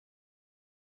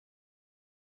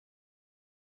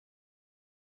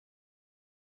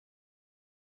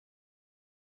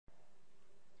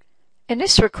In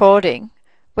this recording,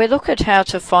 we look at how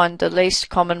to find the least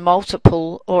common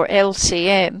multiple, or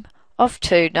LCM, of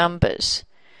two numbers.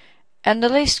 And the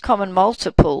least common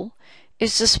multiple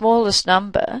is the smallest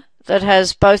number that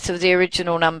has both of the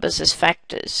original numbers as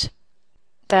factors.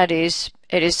 That is,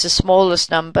 it is the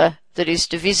smallest number that is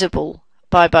divisible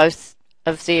by both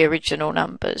of the original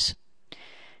numbers.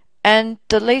 And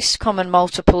the least common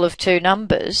multiple of two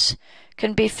numbers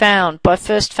can be found by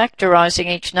first factorising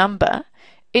each number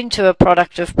into a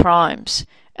product of primes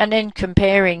and then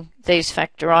comparing these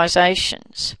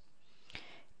factorisations.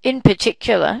 In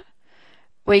particular,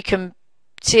 we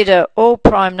consider all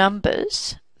prime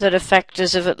numbers that are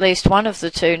factors of at least one of the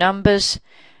two numbers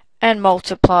and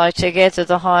multiply together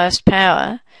the highest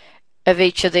power of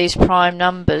each of these prime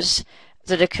numbers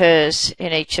that occurs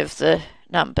in each of the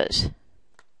numbers.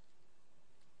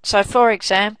 So, for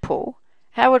example,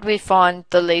 how would we find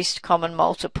the least common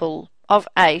multiple of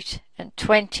 8 and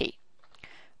 20?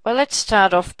 Well, let's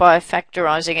start off by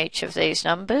factorising each of these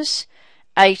numbers.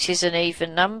 8 is an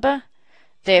even number,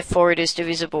 therefore it is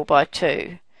divisible by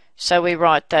 2. So we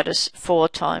write that as 4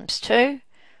 times 2.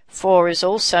 4 is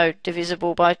also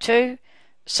divisible by 2,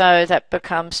 so that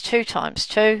becomes 2 times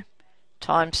 2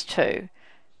 times 2.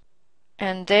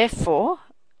 And therefore,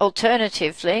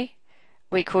 alternatively,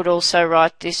 we could also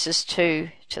write this as 2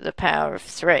 to the power of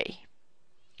 3.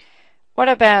 What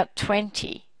about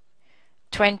 20?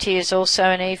 20 is also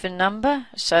an even number,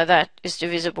 so that is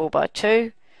divisible by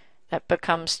 2. That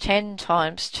becomes 10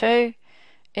 times 2.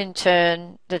 In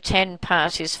turn, the 10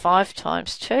 part is 5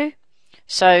 times 2.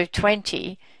 So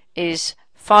 20 is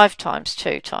 5 times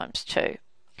 2 times 2.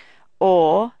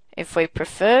 Or, if we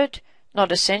preferred,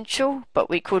 not essential, but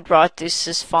we could write this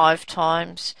as 5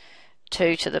 times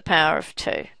 2 to the power of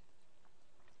 2.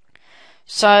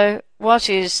 So, what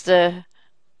is the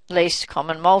least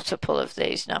common multiple of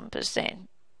these numbers then?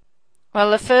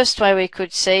 Well, the first way we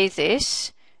could see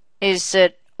this is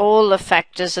that all the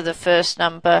factors of the first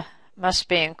number must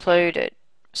be included.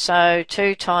 So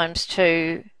 2 times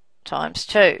 2 times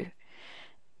 2.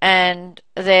 And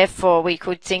therefore we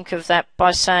could think of that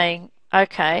by saying,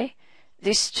 okay,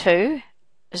 this 2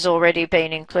 has already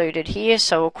been included here,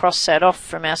 so we'll cross that off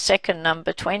from our second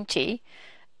number, 20.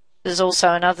 There's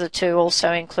also another 2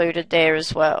 also included there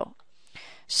as well.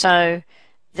 So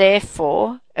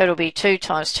therefore it'll be 2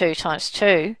 times 2 times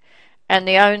 2, and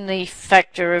the only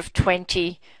factor of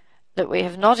 20 that we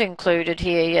have not included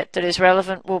here yet that is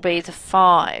relevant will be the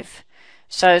 5,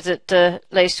 so that the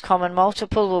least common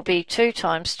multiple will be 2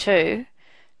 times 2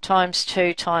 times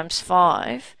 2 times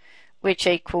 5, which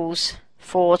equals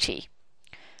 40.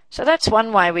 So that's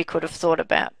one way we could have thought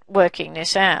about working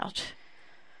this out.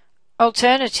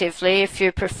 Alternatively, if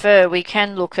you prefer, we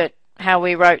can look at how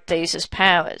we wrote these as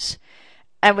powers.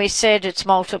 And we said it's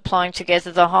multiplying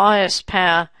together the highest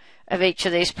power of each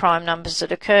of these prime numbers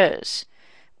that occurs.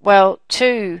 Well,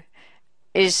 2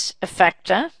 is a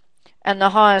factor, and the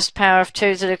highest power of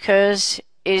 2 that occurs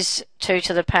is 2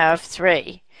 to the power of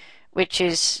 3, which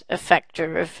is a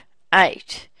factor of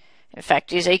 8. In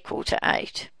fact, is equal to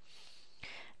 8.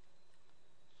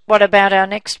 What about our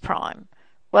next prime?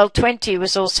 Well, 20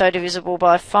 was also divisible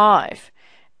by 5,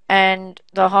 and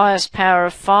the highest power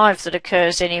of 5 that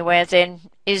occurs anywhere then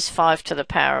is 5 to the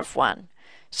power of 1.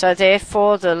 So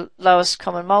therefore the lowest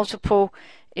common multiple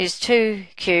is 2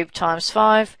 cubed times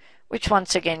 5, which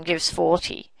once again gives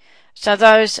 40. So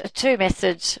those are two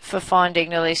methods for finding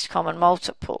the least common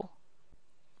multiple.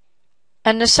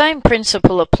 And the same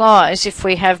principle applies if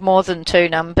we have more than two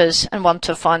numbers and want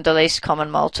to find the least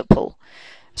common multiple.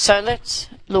 So let's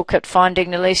look at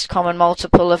finding the least common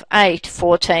multiple of 8,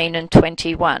 14 and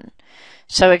 21.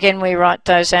 So again we write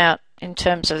those out in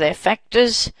terms of their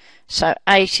factors. So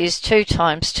 8 is 2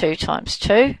 times 2 times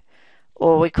 2,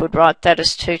 or we could write that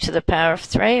as 2 to the power of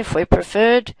 3 if we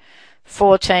preferred.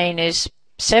 14 is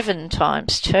 7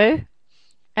 times 2,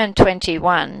 and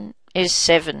 21 is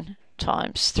 7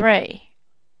 times 3.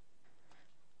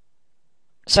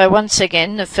 So once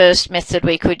again, the first method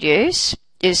we could use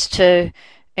is to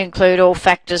include all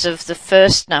factors of the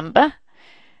first number,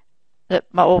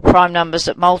 all prime numbers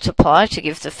that multiply to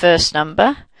give the first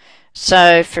number.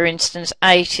 So for instance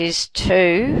 8 is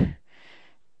 2,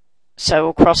 so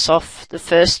we'll cross off the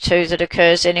first 2 that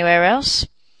occurs anywhere else,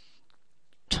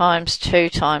 times 2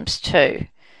 times 2.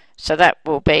 So that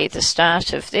will be the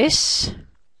start of this.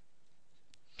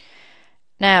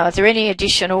 Now, are there any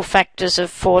additional factors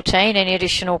of 14, any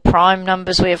additional prime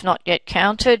numbers we have not yet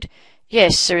counted?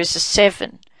 Yes, there is a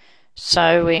 7.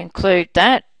 So we include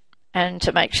that, and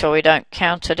to make sure we don't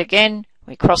count it again,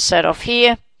 we cross that off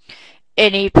here.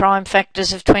 Any prime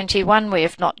factors of 21 we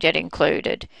have not yet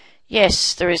included.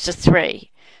 Yes, there is a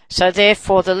 3. So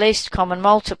therefore the least common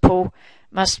multiple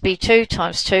must be 2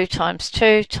 times 2 times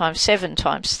 2 times 7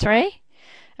 times 3.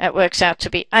 That works out to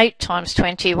be 8 times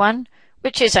 21,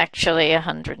 which is actually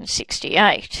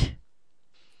 168.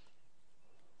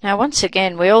 Now once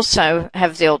again we also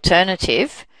have the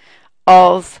alternative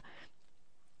of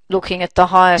looking at the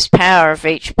highest power of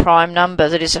each prime number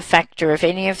that is a factor of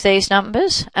any of these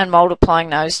numbers and multiplying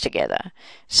those together.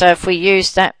 So if we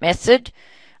use that method,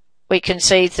 we can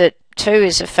see that 2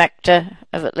 is a factor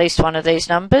of at least one of these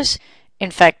numbers.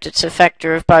 In fact, it's a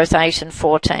factor of both 8 and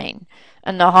 14.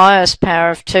 And the highest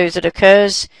power of 2 that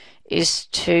occurs is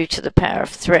 2 to the power of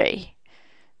 3.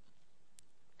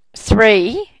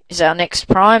 3 is our next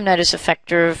prime. That is a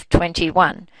factor of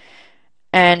 21.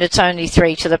 And it's only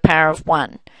 3 to the power of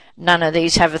 1. None of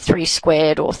these have a 3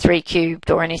 squared or 3 cubed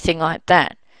or anything like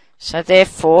that. So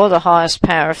therefore, the highest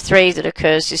power of 3 that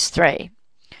occurs is 3.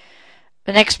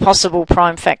 The next possible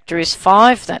prime factor is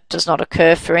 5. That does not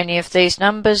occur for any of these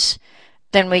numbers.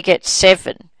 Then we get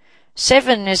 7.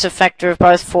 7 is a factor of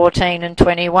both 14 and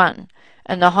 21.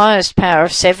 And the highest power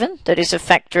of 7 that is a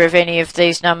factor of any of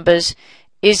these numbers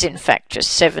is in fact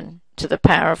just 7 to the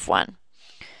power of 1.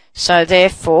 So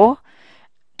therefore,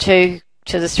 2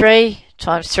 to the 3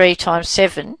 times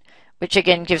 7, which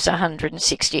again gives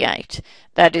 168.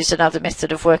 That is another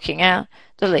method of working out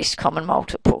the least common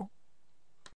multiple.